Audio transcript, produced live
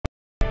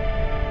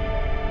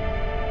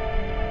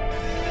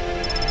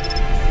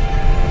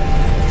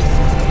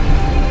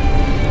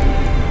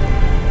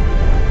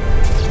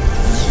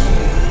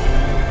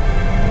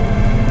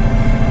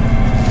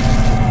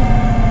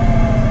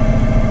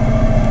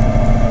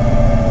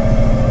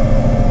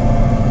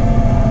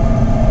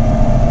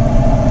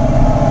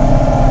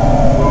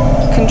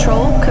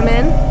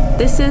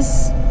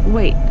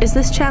Wait, is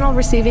this channel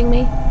receiving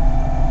me?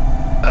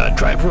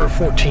 Driver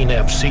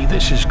 14FC,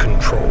 this is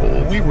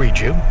Control. We read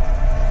you.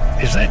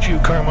 Is that you,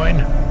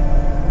 Carmine?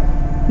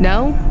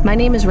 No, my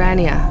name is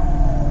Rania.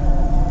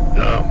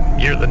 Oh,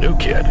 you're the new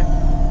kid.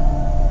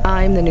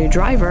 I'm the new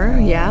driver,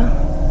 yeah.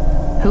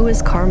 Who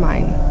is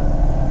Carmine?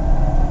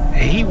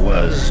 He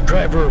was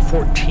driver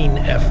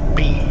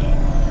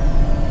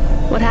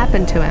 14FB. What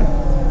happened to him?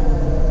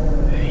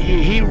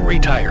 He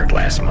retired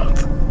last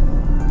month.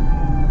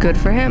 Good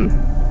for him.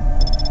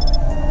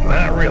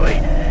 Not really.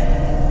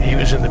 He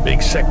was in the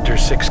big Sector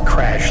 6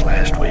 crash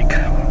last week.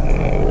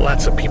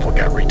 Lots of people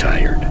got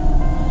retired.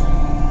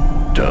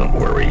 Don't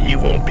worry, you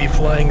won't be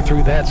flying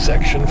through that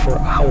section for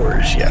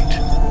hours yet.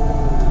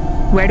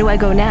 Where do I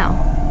go now?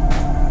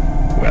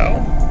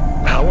 Well,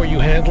 how are you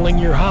handling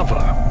your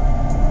Hava?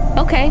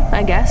 Okay,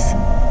 I guess.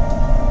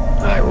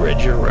 I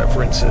read your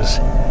references.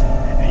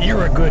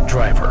 You're a good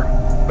driver,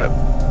 but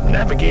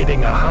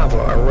navigating a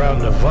Hava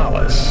around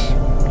Nivalus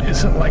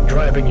isn't like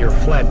driving your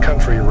flat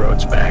country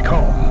roads back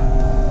home.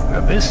 Now,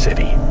 this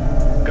city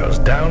goes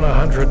down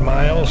 100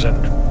 miles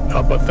and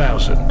up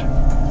 1,000.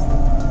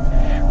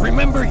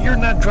 Remember, you're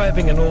not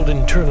driving an old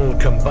internal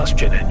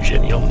combustion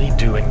engine. You'll need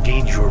to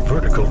engage your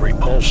vertical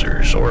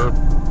repulsors or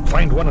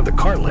find one of the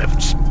car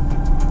lifts.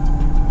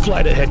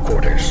 Fly to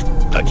headquarters.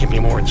 I'll give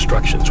you more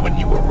instructions when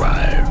you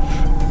arrive.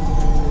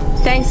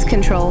 Thanks,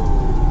 Control.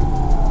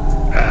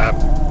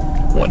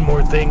 One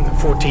more thing,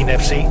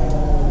 14FC.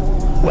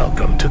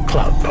 Welcome to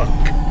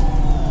CloudPunk.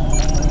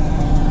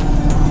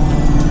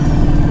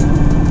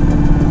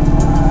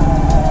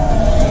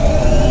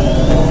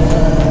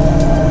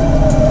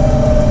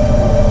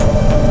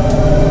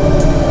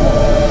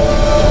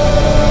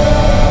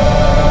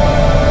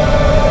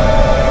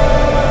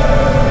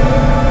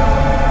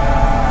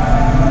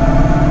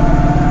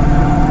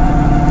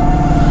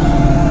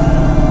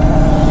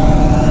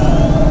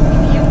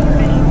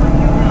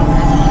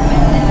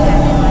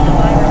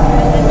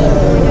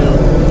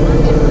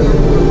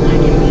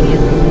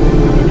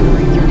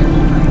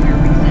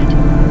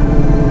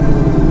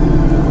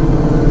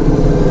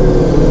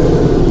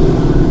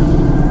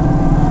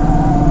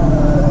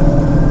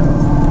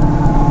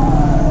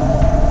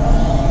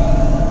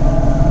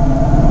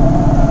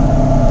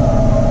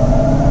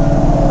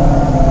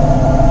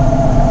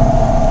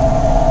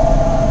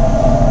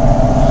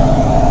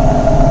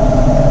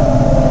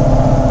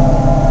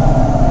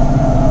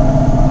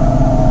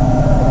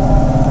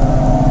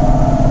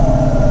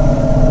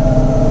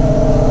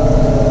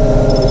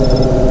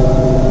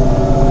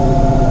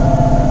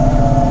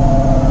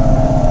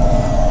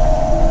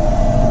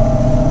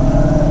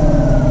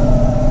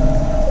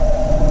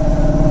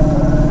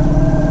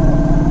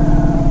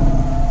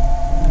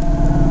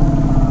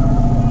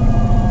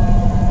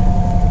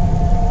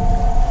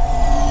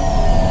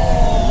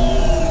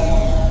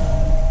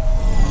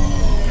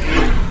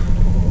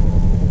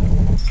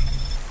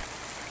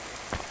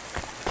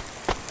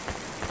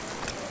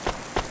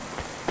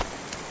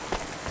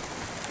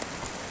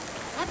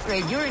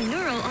 Your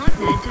neural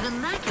onset to the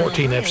immaculate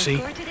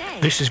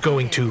 14FC, this is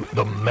going to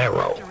the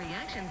Marrow.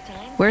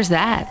 Where's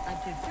that?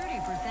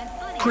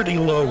 Pretty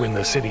low in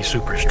the city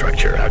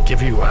superstructure. I'll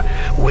give you a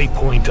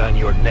waypoint on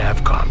your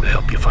navcom to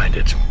help you find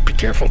it. Be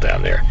careful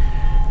down there.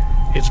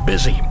 It's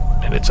busy,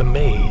 and it's a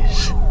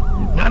maze.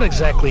 Not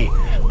exactly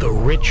the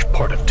rich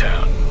part of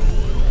town.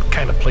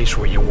 Kind of place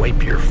where you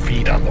wipe your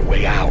feet on the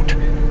way out.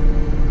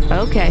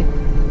 Okay.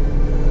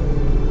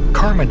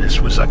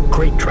 Carminus was a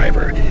great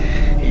driver.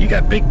 You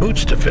got big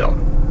boots to fill.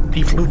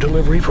 He flew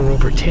delivery for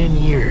over 10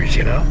 years,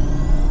 you know?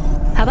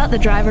 How about the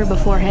driver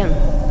before him?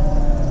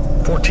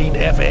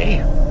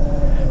 14FA?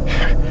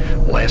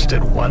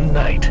 Lasted one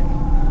night.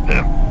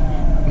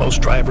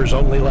 Most drivers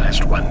only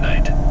last one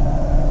night.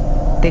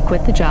 They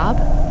quit the job?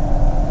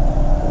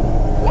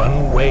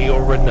 One way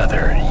or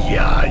another,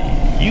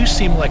 yeah. You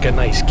seem like a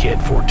nice kid,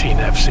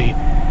 14FC.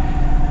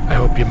 I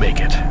hope you make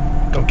it.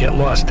 Don't get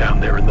lost down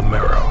there in the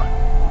Marrow.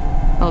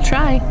 I'll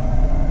try.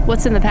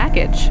 What's in the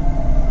package?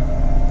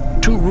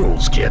 2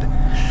 rules, kid.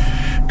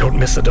 Don't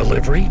miss a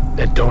delivery,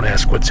 and don't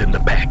ask what's in the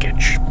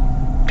package.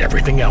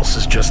 Everything else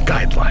is just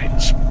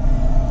guidelines.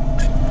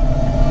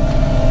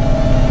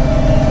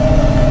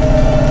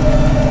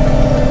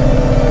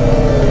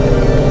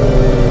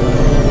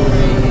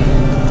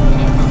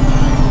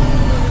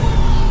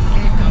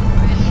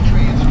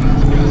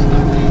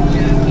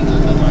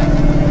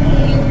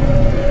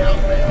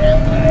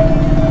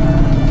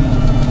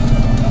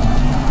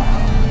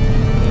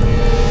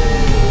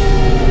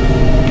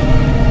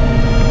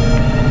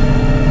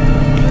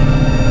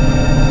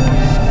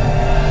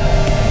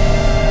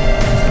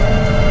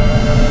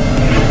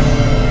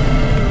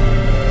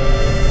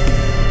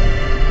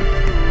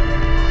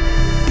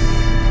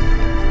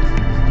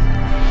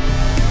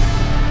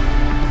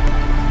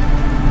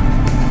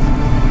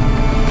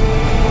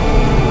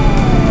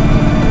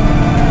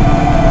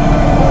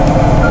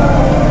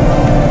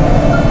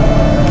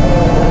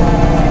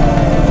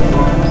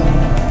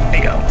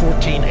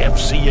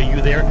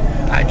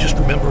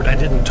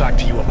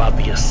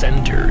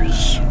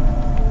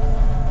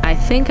 I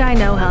think I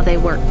know how they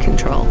work,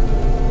 Control.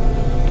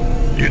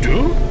 You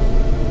do?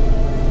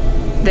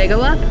 They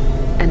go up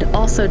and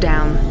also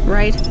down,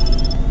 right?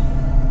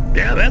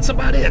 Yeah, that's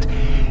about it.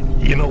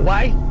 You know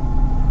why?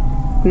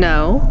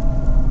 No.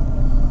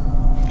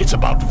 It's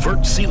about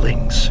vert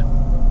ceilings.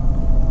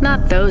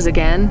 Not those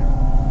again.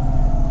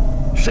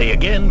 Say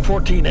again,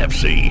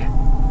 14FC.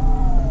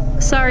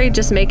 Sorry,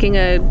 just making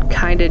a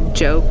kinda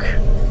joke.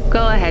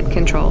 Go ahead,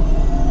 Control.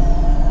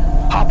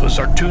 Havas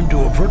are tuned to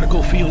a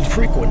vertical field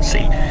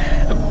frequency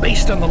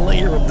based on the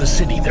layer of the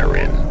city they're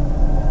in.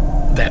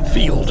 That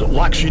field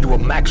locks you to a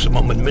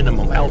maximum and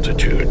minimum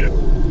altitude.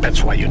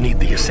 That's why you need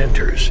the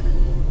ascenters.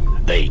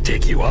 They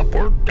take you up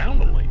or down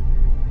the lane.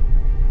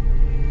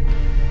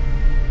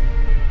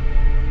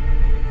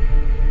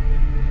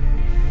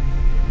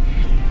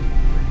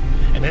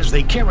 And as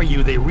they carry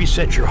you, they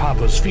reset your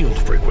Hava's field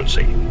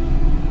frequency.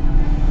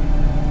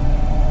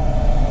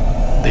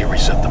 They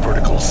reset the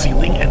vertical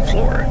ceiling and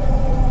floor.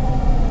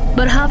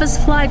 But Havas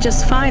fly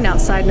just fine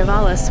outside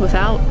Nivalus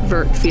without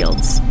vert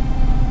fields.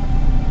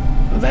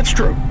 That's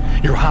true.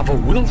 Your Hava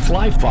will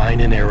fly fine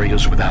in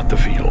areas without the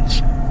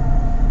fields.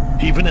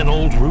 Even in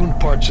old ruined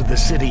parts of the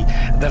city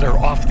that are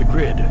off the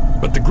grid.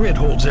 But the grid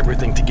holds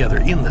everything together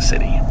in the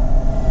city.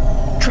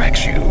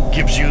 Tracks you,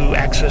 gives you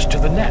access to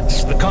the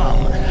nets, the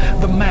comm,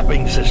 the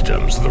mapping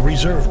systems, the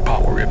reserve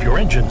power if your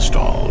engine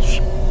stalls.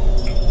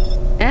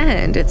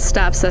 And it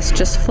stops us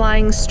just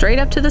flying straight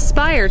up to the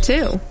spire,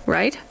 too,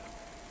 right?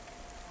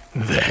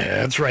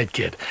 That's right,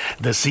 kid.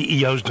 The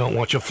CEOs don't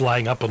want you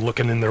flying up and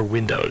looking in their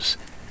windows.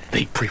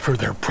 They prefer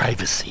their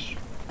privacy.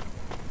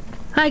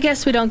 I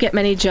guess we don't get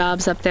many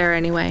jobs up there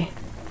anyway.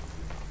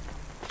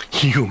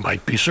 You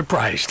might be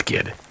surprised,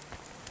 kid.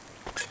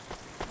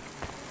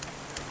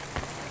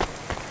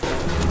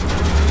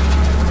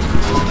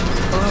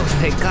 Oh,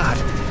 thank God.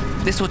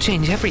 This will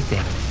change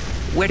everything.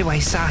 Where do I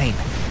sign?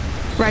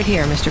 Right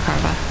here, Mr.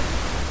 Carva.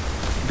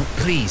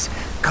 Please,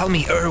 call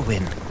me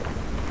Erwin.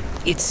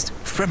 It's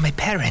from my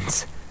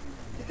parents.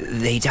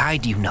 They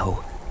died, you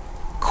know.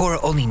 Cora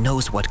only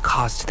knows what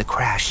caused the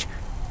crash.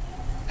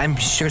 I'm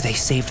sure they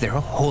saved their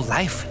whole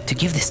life to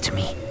give this to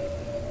me.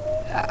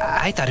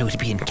 I thought it would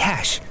be in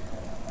cash.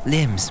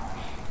 Limbs.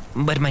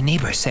 But my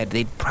neighbor said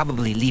they'd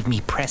probably leave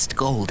me pressed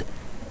gold.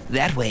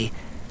 That way,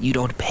 you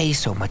don't pay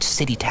so much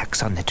city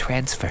tax on the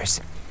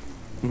transfers.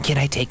 Can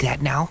I take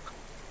that now?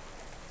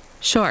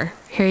 Sure,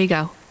 here you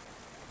go.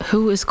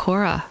 Who is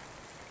Cora?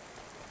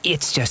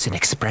 It's just an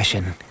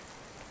expression.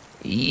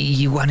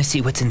 You want to see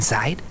what's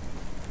inside?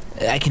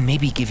 I can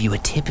maybe give you a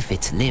tip if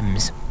it's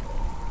limbs.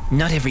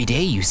 Not every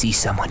day you see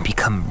someone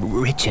become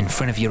rich in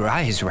front of your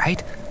eyes,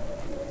 right?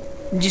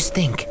 Just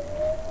think.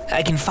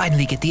 I can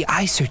finally get the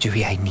eye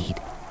surgery I need.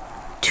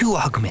 2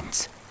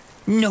 augments.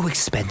 No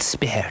expense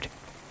spared.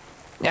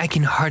 I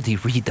can hardly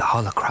read the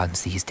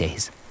holocrons these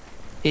days.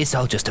 It's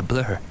all just a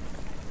blur.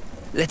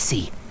 Let's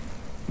see.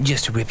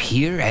 Just rip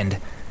here and...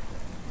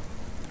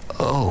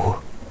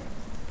 Oh.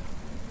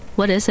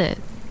 What is it?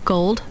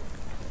 Gold?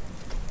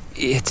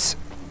 It's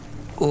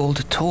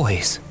old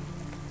toys.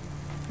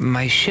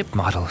 My ship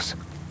models.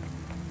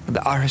 The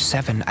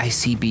R7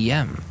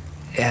 ICBM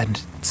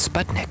and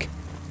Sputnik.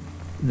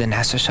 The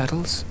NASA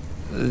shuttles.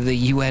 The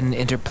UN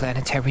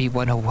Interplanetary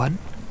 101.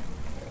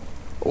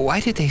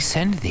 Why did they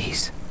send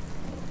these?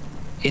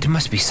 It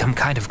must be some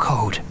kind of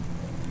code.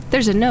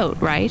 There's a note,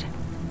 right?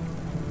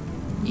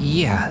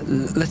 Yeah,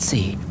 let's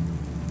see.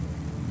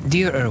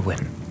 Dear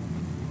Erwin,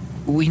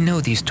 we know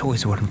these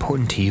toys were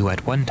important to you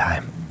at one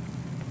time.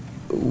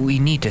 We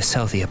need to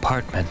sell the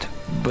apartment,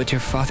 but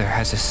your father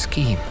has a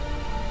scheme.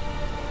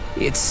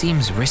 It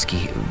seems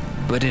risky,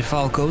 but if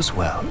all goes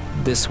well,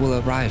 this will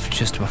arrive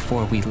just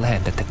before we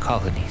land at the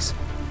colonies.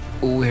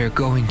 We're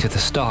going to the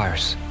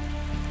stars,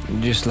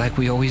 just like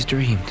we always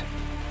dreamed.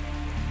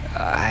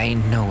 I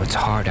know it's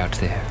hard out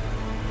there,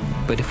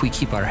 but if we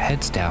keep our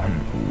heads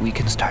down, we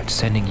can start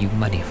sending you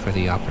money for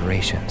the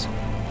operations.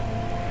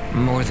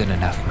 More than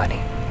enough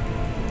money.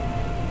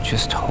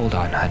 Just hold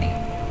on, honey.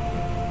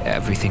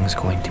 Everything's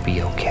going to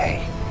be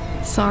okay.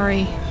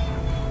 Sorry.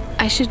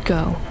 I should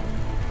go.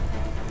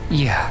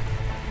 Yeah,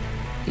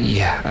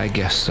 I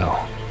guess so.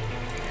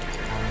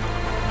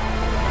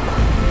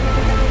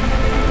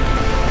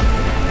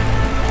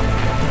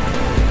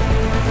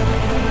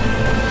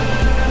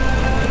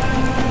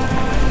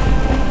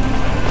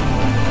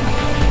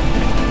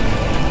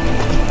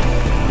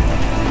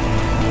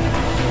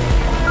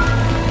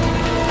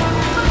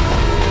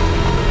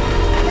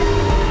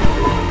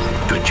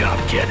 Good job,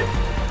 kid.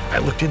 I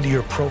looked into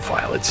your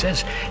profile. It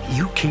says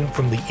you came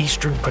from the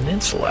Eastern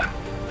Peninsula.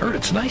 Heard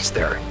it's nice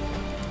there.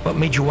 What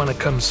made you want to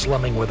come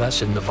slumming with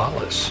us in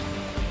Nivalus?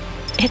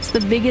 It's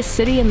the biggest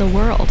city in the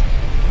world.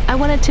 I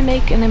wanted to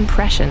make an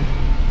impression.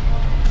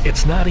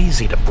 It's not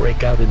easy to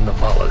break out in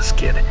Nivalus,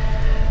 kid.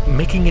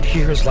 Making it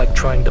here is like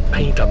trying to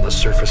paint on the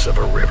surface of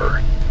a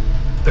river.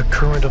 The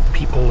current of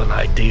people and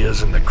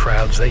ideas and the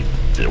crowds, they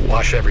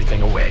wash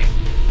everything away.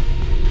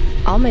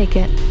 I'll make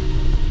it.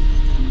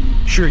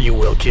 Sure you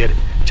will, kid.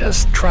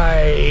 Just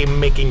try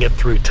making it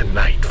through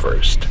tonight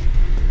first.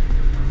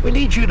 We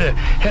need you to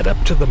head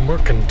up to the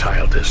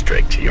Mercantile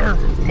District. You're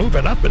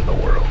moving up in the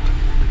world.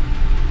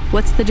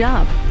 What's the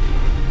job?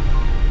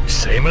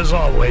 Same as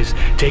always.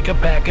 Take a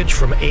package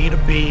from A to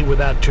B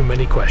without too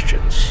many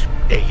questions.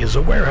 A is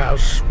a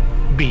warehouse,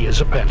 B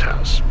is a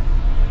penthouse.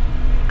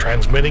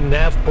 Transmitting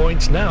nav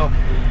points now.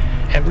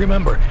 And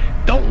remember,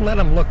 don't let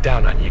them look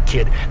down on you,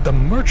 kid. The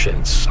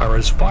merchants are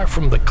as far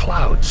from the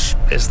clouds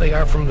as they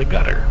are from the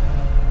gutter.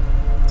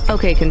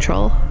 Okay,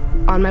 Control.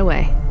 On my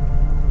way.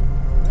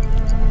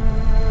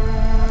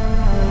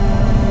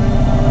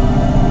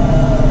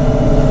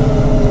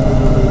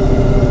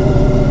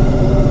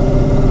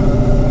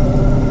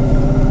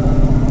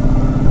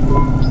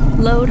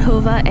 Load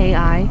Hova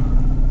AI.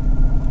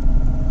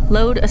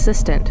 Load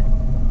Assistant.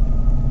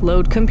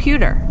 Load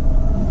Computer.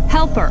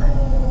 Helper.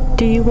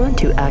 Do you want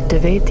to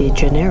activate the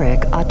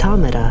generic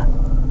automata?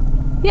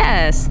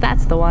 Yes,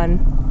 that's the one.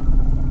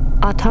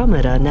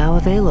 Automata now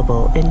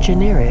available in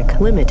generic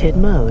limited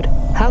mode.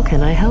 How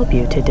can I help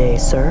you today,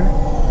 sir?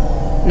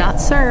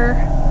 Not sir.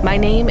 My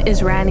name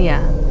is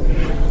Rania.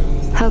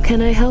 How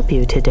can I help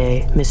you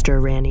today, Mr.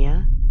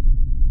 Rania?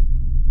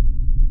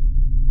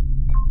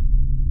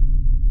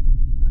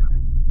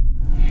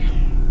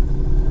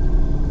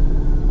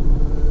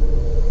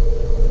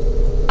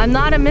 I'm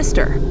not a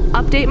mister.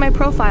 Update my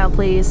profile,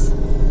 please.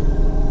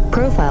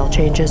 Profile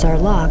changes are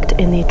locked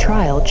in the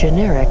trial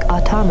generic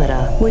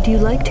automata. Would you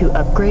like to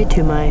upgrade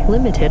to my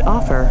limited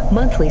offer,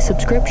 monthly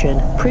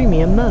subscription,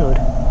 premium mode?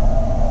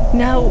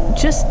 Now,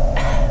 just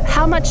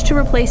how much to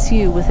replace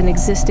you with an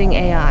existing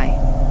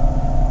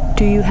AI?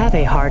 Do you have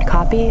a hard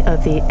copy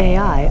of the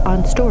AI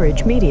on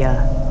storage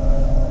media?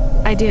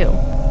 I do.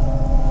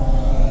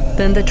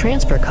 Then the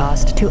transfer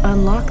cost to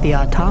unlock the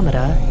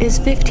automata is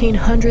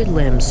 1,500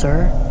 limbs,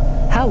 sir.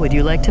 How would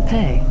you like to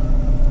pay?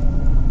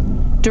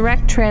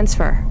 Direct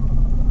transfer.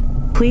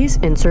 Please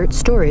insert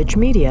storage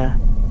media.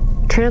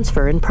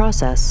 Transfer in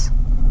process.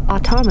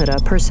 Automata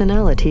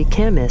personality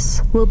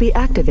Camus will be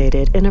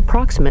activated in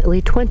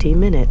approximately 20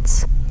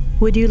 minutes.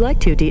 Would you like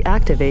to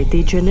deactivate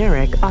the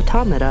generic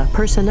automata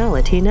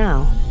personality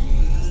now?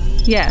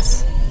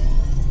 Yes.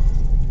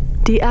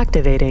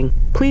 Deactivating.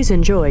 Please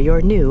enjoy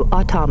your new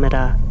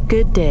automata.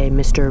 Good day,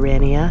 Mr.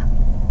 Rania.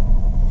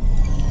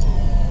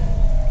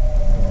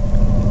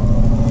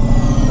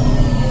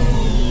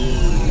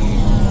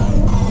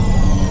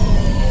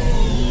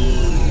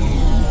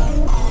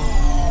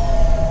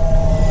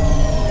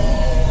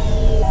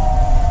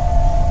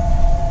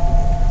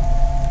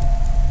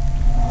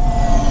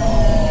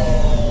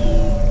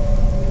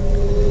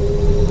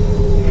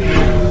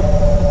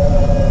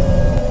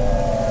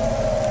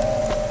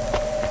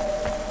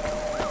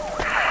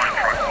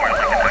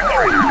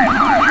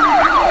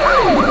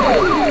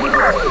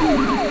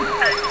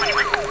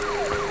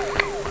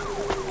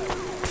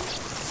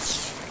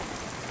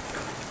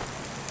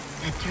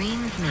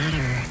 Dreams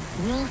matter.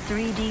 We'll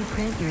 3D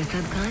print your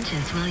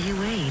subconscious while you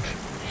wait.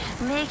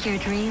 Make your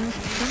dreams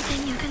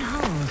something you can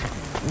hold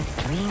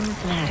with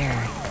Dreams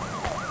Matter.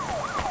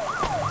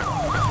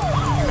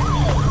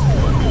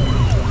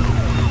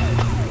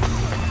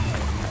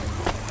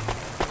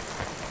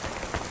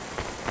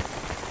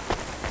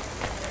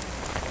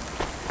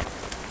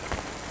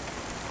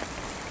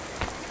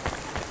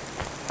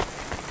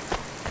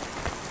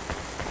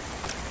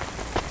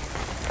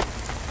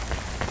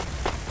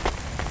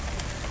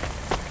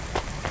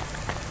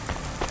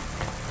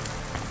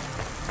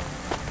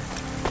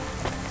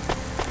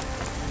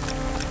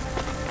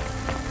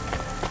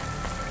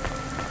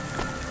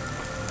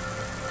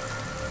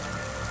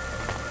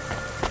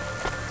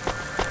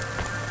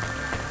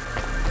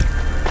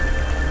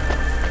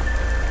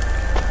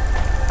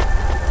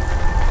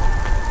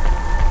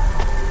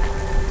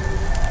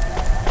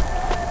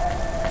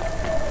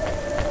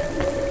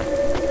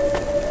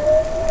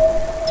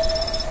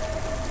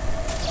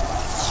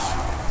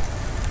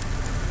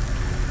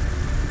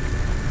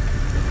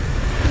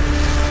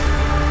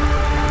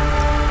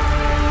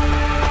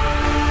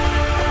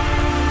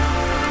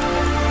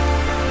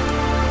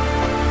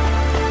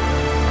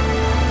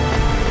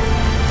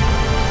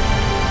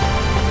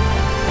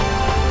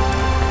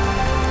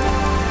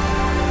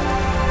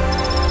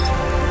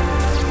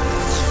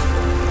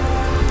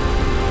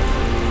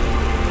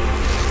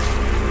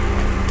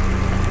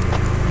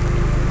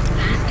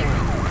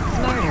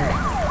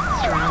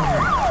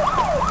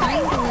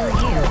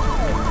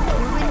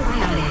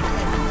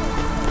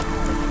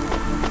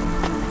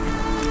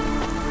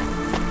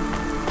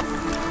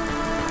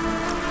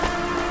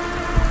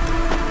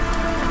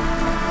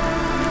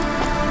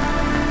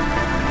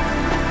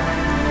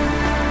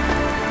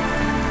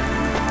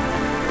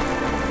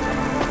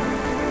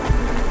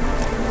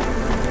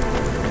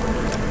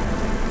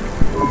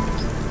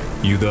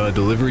 You the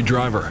delivery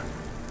driver?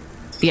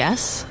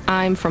 Yes,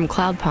 I'm from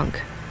CloudPunk.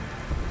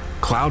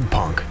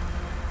 CloudPunk?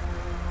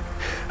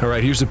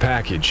 Alright, here's a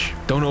package.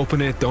 Don't open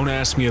it, don't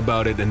ask me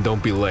about it, and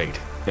don't be late.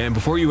 And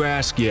before you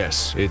ask,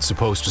 yes, it's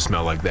supposed to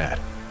smell like that.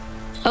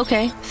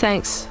 Okay,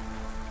 thanks.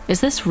 Is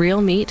this real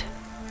meat?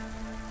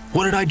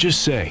 What did I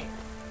just say?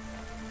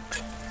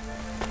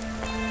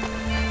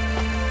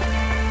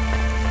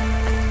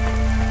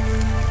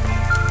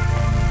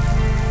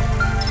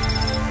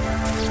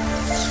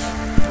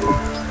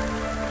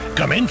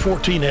 Come in,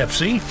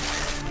 14FC.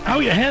 How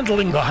are you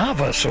handling the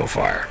Hava so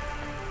far?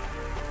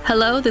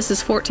 Hello, this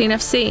is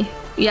 14FC.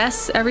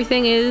 Yes,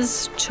 everything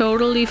is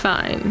totally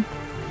fine.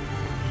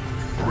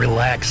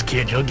 Relax,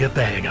 kid. You'll get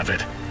the hang of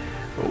it.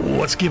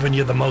 What's giving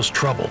you the most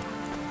trouble?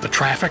 The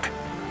traffic?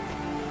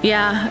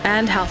 Yeah,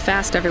 and how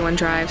fast everyone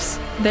drives.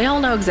 They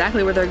all know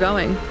exactly where they're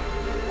going.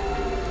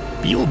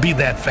 You'll be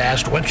that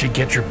fast once you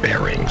get your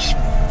bearings.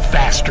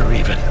 Faster,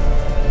 even.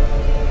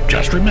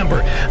 Just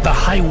remember, the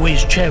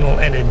highways channel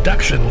an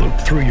induction loop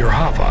through your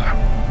Hava.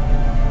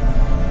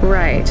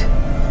 Right.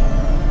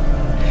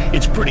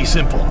 It's pretty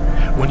simple.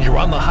 When you're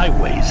on the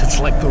highways, it's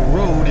like the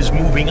road is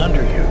moving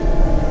under you.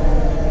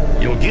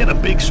 You'll get a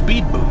big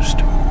speed boost.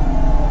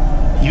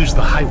 Use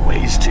the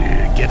highways to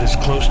get as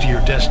close to your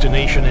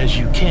destination as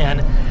you can,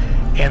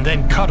 and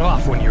then cut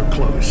off when you're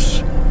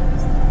close.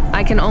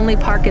 I can only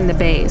park in the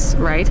bays,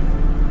 right?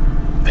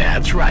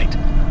 That's right.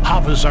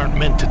 Havas aren't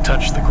meant to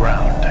touch the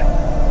ground.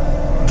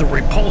 The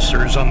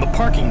repulsors on the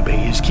parking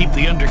bays keep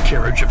the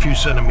undercarriage a few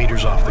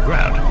centimeters off the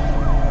ground.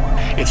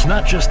 It's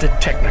not just a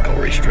technical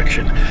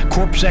restriction.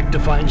 CorpSec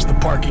defines the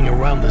parking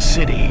around the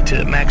city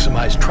to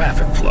maximize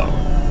traffic flow.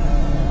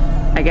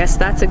 I guess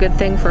that's a good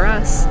thing for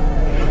us.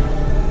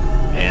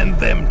 And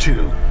them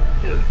too.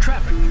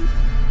 Traffic.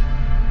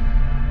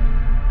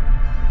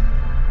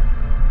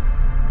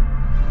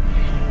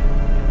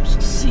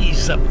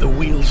 Seize up the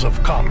wheels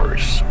of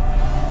commerce.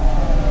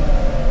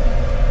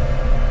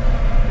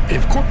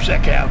 If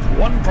CorpSec have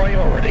one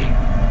priority,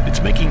 it's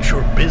making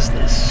sure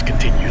business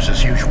continues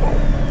as usual.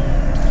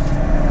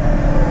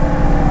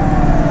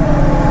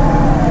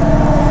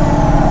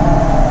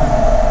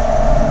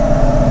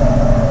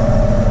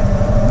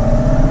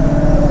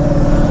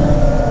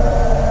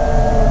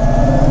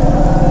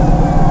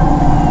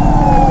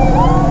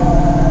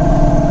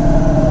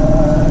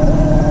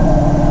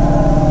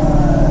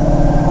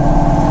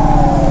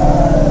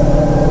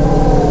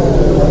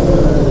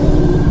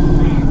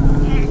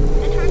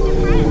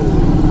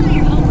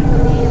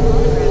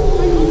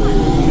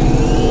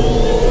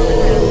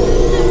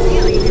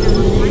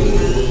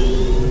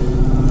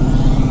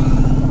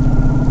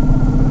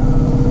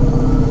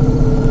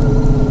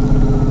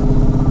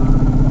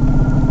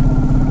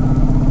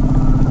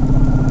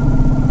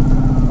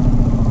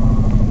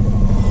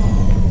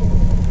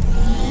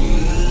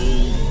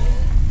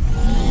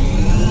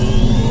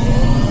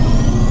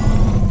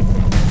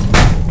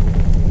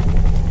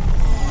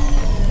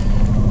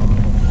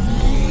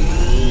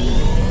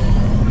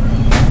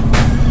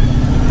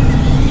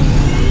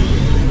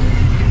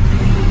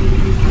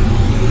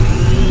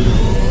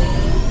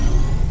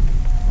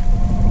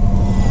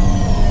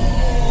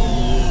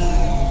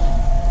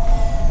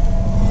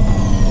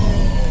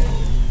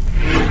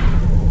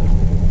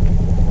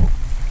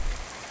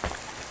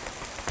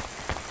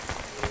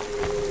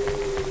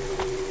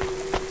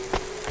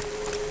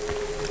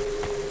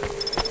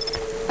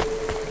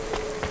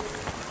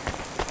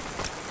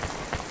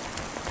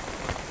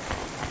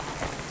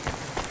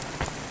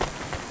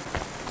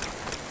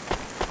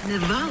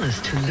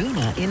 Nivalus to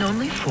Luna in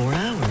only 4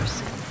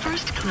 hours.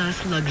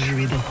 First-class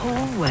luxury the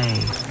whole way.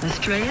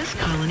 Astrea's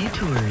Colony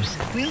Tours.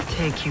 We'll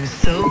take you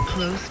so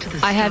close to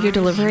the I have your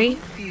stars delivery. you'll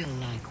feel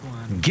like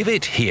one. Give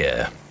it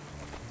here.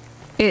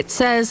 It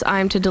says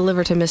I'm to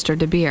deliver to Mr.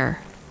 De Beer.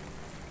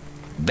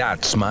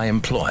 That's my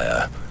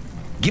employer.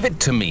 Give it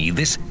to me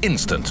this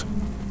instant.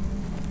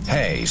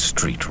 Hey,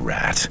 street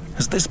rat.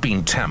 Has this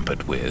been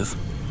tampered with?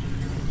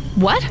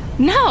 What?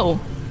 No!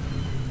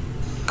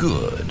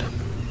 Good.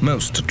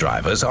 Most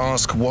drivers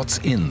ask what's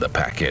in the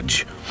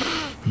package.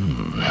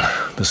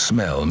 The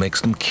smell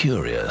makes them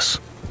curious.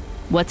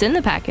 What's in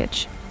the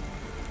package?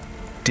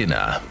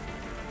 Dinner.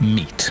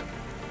 Meat.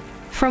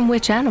 From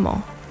which animal?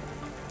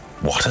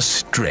 What a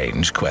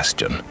strange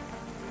question.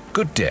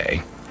 Good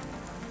day.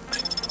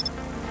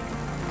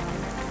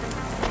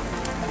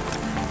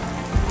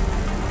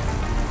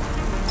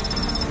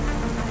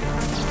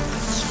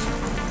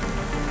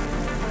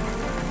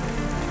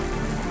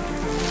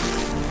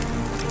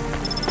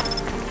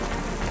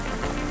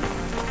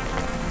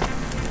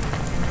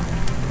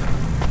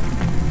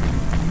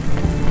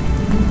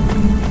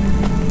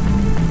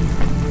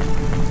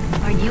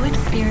 Are you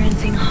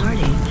experiencing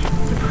heartache,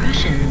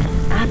 depression,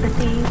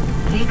 apathy,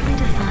 vaguely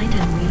defined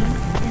ennui?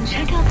 Then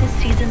check out this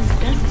season's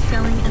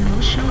best-selling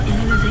emotional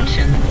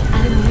immunization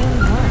at Immune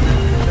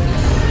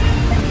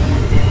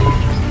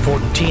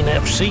One.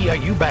 14FC, are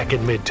you back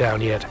in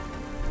Midtown yet?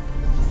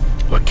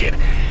 Look, kid,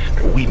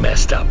 we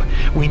messed up.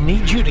 We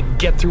need you to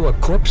get through a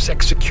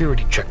CorpSec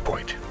security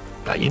checkpoint.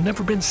 Now, you've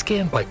never been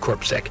scanned by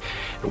CorpSec.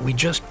 We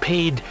just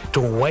paid to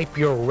wipe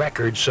your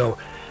record, so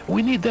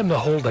we need them to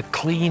hold a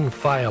clean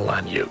file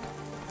on you.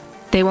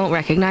 They won't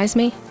recognize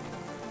me?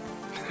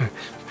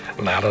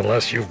 Not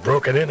unless you've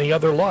broken any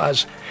other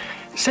laws.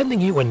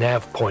 Sending you a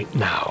nav point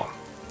now.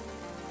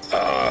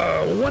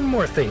 One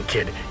more thing,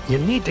 kid. You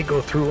need to go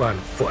through on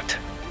foot,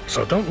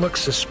 so don't look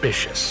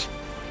suspicious.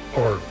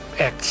 Or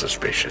act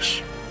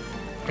suspicious.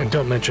 And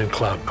don't mention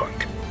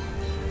CloudPunk.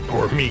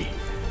 Or me.